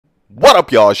What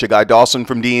up, y'all? It's your guy Dawson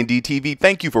from D&D TV.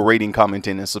 Thank you for rating,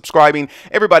 commenting, and subscribing.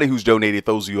 Everybody who's donated,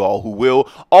 those of you all who will.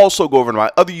 Also, go over to my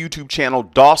other YouTube channel,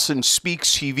 Dawson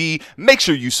Speaks TV. Make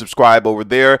sure you subscribe over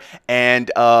there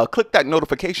and click that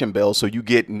notification bell so you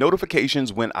get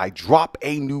notifications when I drop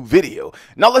a new video.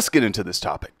 Now, let's get into this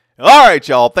topic. All right,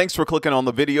 y'all. Thanks for clicking on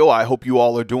the video. I hope you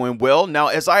all are doing well. Now,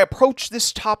 as I approach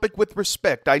this topic with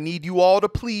respect, I need you all to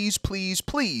please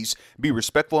be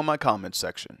respectful in my comment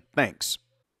section. Thanks.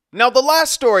 Now, the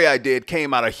last story I did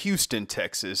came out of Houston,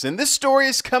 Texas, and this story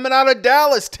is coming out of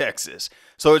Dallas, Texas.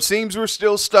 So it seems we're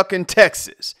still stuck in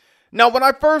Texas. Now, when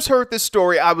I first heard this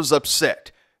story, I was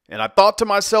upset. And I thought to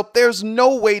myself, there's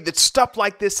no way that stuff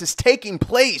like this is taking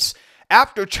place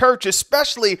after church,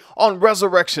 especially on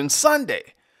Resurrection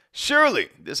Sunday. Surely,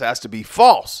 this has to be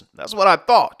false. That's what I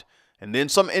thought. And then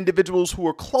some individuals who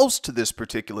were close to this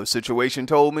particular situation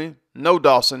told me, no,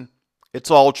 Dawson,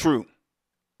 it's all true.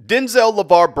 Denzel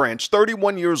LeVar Branch,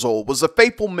 31 years old, was a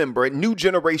faithful member at New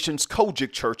Generation's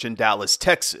Kojic Church in Dallas,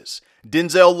 Texas.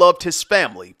 Denzel loved his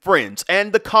family, friends,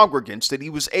 and the congregants that he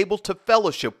was able to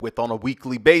fellowship with on a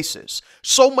weekly basis.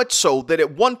 So much so that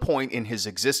at one point in his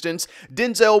existence,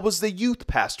 Denzel was the youth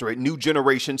pastor at New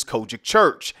Generation's Kojic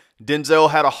Church. Denzel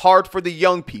had a heart for the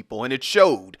young people, and it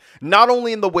showed, not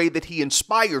only in the way that he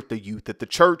inspired the youth at the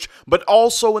church, but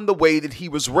also in the way that he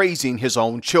was raising his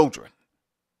own children.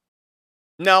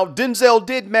 Now, Denzel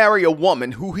did marry a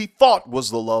woman who he thought was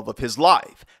the love of his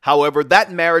life. However,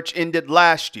 that marriage ended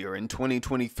last year in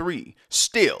 2023.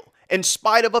 Still, in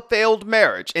spite of a failed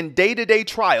marriage and day-to-day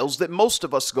trials that most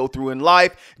of us go through in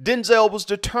life, Denzel was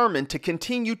determined to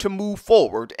continue to move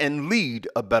forward and lead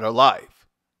a better life.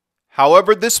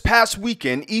 However, this past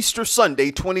weekend, Easter Sunday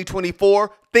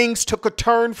 2024, things took a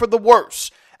turn for the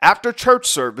worse. After church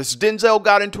service, Denzel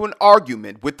got into an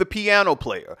argument with the piano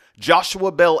player,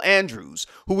 Joshua Bell Andrews,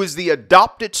 who is the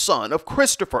adopted son of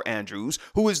Christopher Andrews,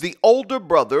 who is the older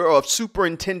brother of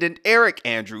Superintendent Eric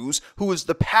Andrews, who is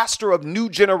the pastor of New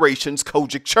Generation's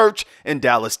Kojic Church in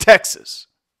Dallas, Texas.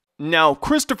 Now,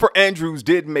 Christopher Andrews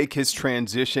did make his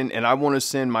transition, and I want to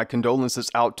send my condolences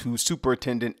out to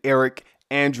Superintendent Eric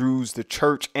Andrews, the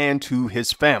church, and to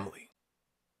his family.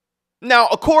 Now,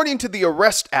 according to the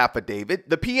arrest affidavit,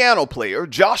 the piano player,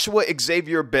 Joshua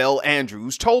Xavier Bell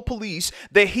Andrews, told police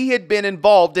that he had been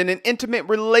involved in an intimate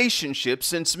relationship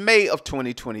since May of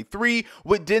 2023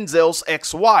 with Denzel's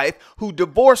ex-wife, who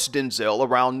divorced Denzel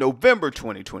around November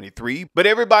 2023. But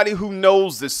everybody who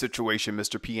knows this situation,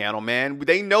 Mr. Piano Man,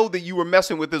 they know that you were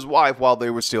messing with his wife while they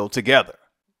were still together.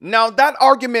 Now, that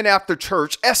argument after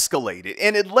church escalated,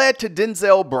 and it led to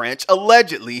Denzel Branch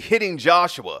allegedly hitting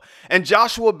Joshua, and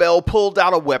Joshua Bell pulled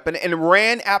out a weapon and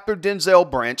ran after Denzel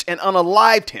Branch and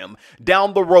unalived him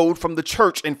down the road from the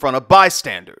church in front of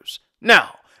bystanders.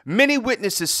 Now, many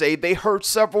witnesses say they heard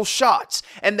several shots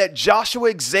and that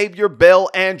Joshua Xavier Bell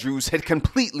Andrews had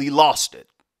completely lost it.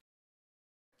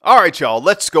 All right, y'all,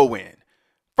 let's go in.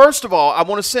 First of all, I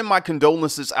want to send my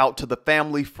condolences out to the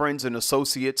family, friends, and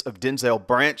associates of Denzel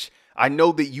Branch. I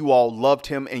know that you all loved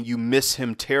him and you miss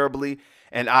him terribly,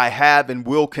 and I have and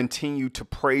will continue to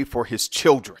pray for his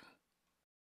children.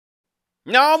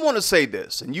 Now, I want to say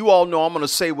this, and you all know I'm going to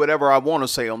say whatever I want to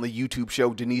say on the YouTube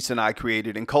show Denise and I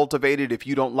created and cultivated. If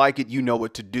you don't like it, you know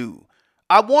what to do.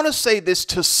 I want to say this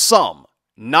to some,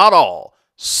 not all,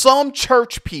 some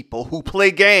church people who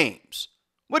play games.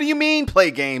 What do you mean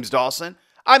play games, Dawson?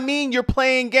 I mean, you're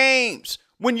playing games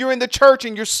when you're in the church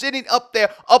and you're sitting up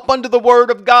there up under the word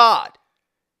of God.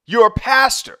 You're a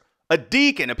pastor, a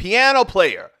deacon, a piano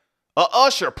player, a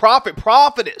usher, prophet,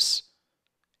 prophetess.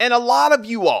 And a lot of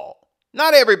you all,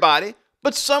 not everybody,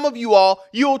 but some of you all,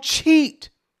 you'll cheat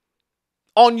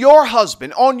on your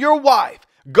husband, on your wife,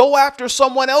 go after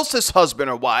someone else's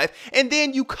husband or wife, and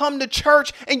then you come to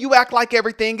church and you act like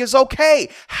everything is okay.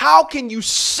 How can you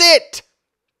sit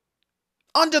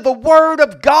under the word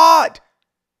of God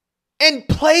and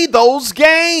play those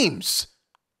games?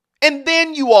 And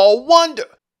then you all wonder,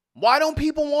 why don't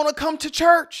people want to come to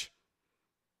church?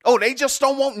 Oh, they just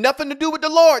don't want nothing to do with the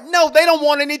Lord. No, they don't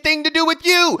want anything to do with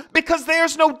you because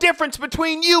there's no difference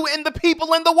between you and the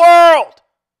people in the world.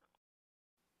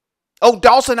 Oh,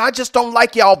 Dawson, I just don't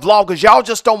like y'all vloggers. Y'all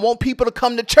just don't want people to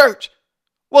come to church.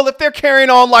 Well, if they're carrying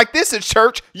on like this at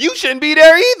church, you shouldn't be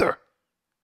there either.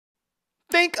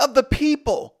 Think of the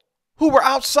people who were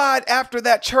outside after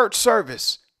that church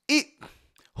service,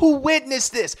 who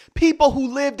witnessed this, people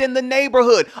who lived in the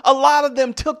neighborhood. A lot of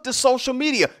them took to social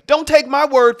media. Don't take my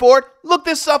word for it. Look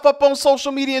this stuff up on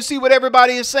social media and see what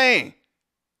everybody is saying.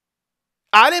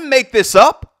 I didn't make this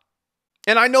up.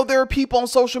 And I know there are people on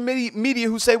social media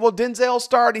who say, well, Denzel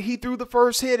started, he threw the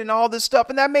first hit and all this stuff.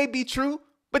 And that may be true.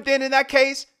 But then in that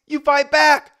case, you fight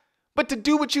back. But to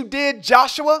do what you did,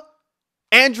 Joshua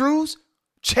Andrews,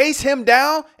 chase him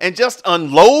down and just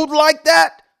unload like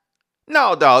that?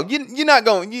 No, dog, you're not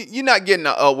getting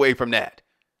away from that.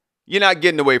 You're not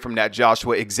getting away from that,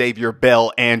 Joshua Xavier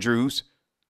Bell Andrews.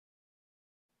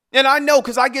 And I know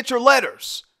because I get your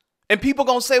letters. And people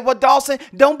going to say, well, Dawson,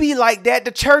 don't be like that.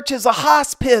 The church is a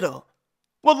hospital.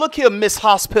 Well, look here, Miss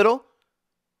Hospital.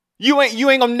 You ain't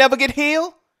going to never get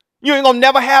healed? You ain't going to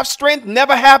never have strength,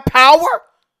 never have power?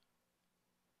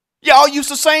 Y'all used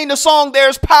to sing the song,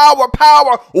 there's power,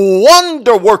 power,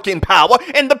 wonder-working power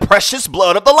in the precious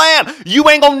blood of the Lamb. You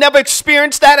ain't going to never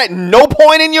experience that at no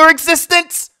point in your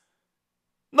existence?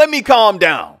 Let me calm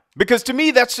down, because to me,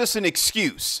 that's just an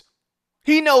excuse.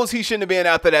 He knows he shouldn't have been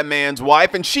after that man's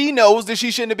wife, and she knows that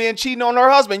she shouldn't have been cheating on her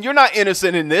husband. You're not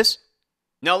innocent in this.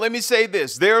 Now, let me say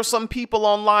this. There are some people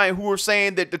online who are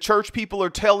saying that the church people are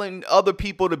telling other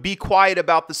people to be quiet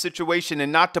about the situation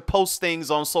and not to post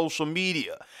things on social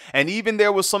media. And even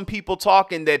there was some people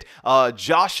talking that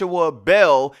Joshua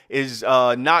Bell is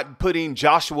not putting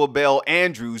Joshua Bell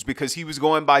Andrews because he was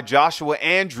going by Joshua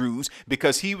Andrews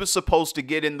because he was supposed to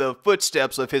get in the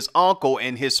footsteps of his uncle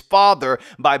and his father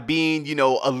by being,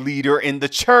 a leader in the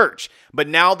church. But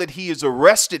now that he is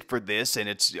arrested for this and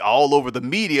it's all over the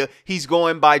media, he's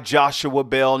going by Joshua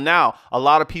Bell now. A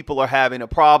lot of people are having a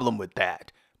problem with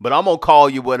that. But I'm going to call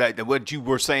you what you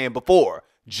were saying before.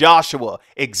 Joshua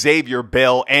Xavier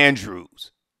Bell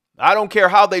Andrews. I don't care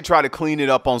how they try to clean it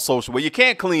up on social. Well, you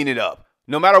can't clean it up.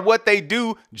 No matter what they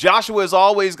do, Joshua is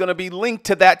always going to be linked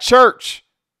to that church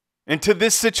and to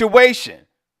this situation.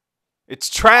 It's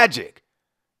tragic.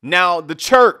 Now, the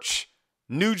church,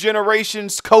 New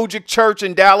Generations Kojic Church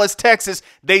in Dallas, Texas,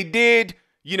 they did,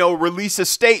 release a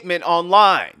statement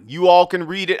online. You all can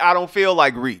read it. I don't feel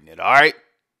like reading it, all right?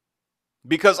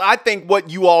 Because I think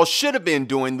what you all should have been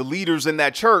doing, the leaders in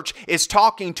that church, is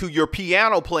talking to your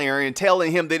piano player and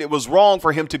telling him that it was wrong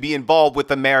for him to be involved with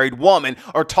a married woman,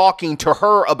 or talking to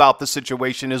her about the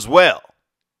situation as well.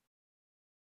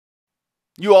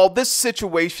 You all, this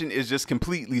situation is just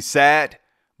completely sad,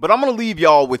 but I'm going to leave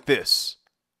y'all with this.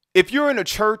 If you're in a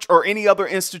church or any other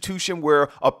institution where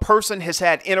a person has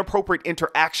had inappropriate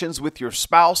interactions with your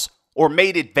spouse or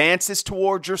made advances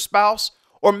towards your spouse,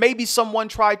 or maybe someone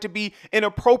tried to be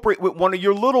inappropriate with one of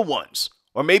your little ones,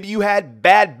 or maybe you had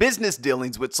bad business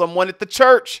dealings with someone at the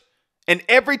church, and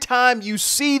every time you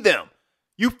see them,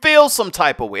 you feel some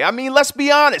type of way. I mean, let's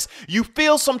be honest. You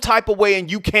feel some type of way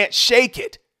and you can't shake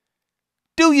it.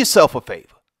 Do yourself a favor.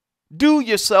 Do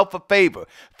yourself a favor.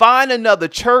 Find another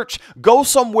church. Go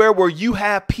somewhere where you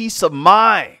have peace of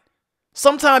mind.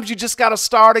 Sometimes you just got to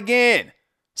start again.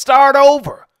 Start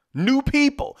over. New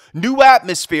people, new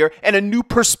atmosphere, and a new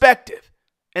perspective.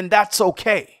 And that's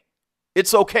okay.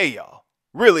 It's okay, y'all.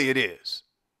 Really, it is.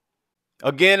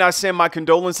 Again, I send my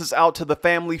condolences out to the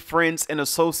family, friends, and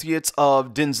associates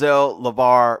of Denzel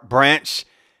LeVar Branch.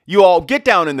 You all get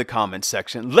down in the comments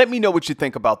section. Let me know what you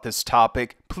think about this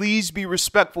topic. Please be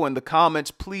respectful in the comments.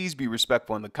 Please be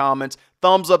respectful in the comments.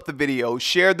 Thumbs up the video.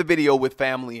 Share the video with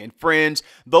family and friends.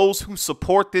 Those who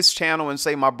support this channel and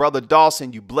say, my brother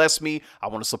Dawson, you bless me. I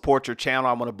want to support your channel.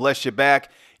 I want to bless you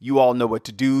back. You all know what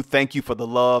to do. Thank you for the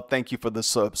love. Thank you for the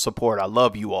support. I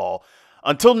love you all.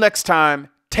 Until next time,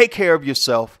 take care of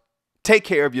yourself. Take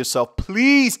care of yourself.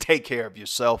 Please take care of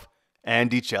yourself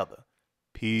and each other.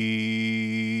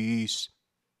 Peace.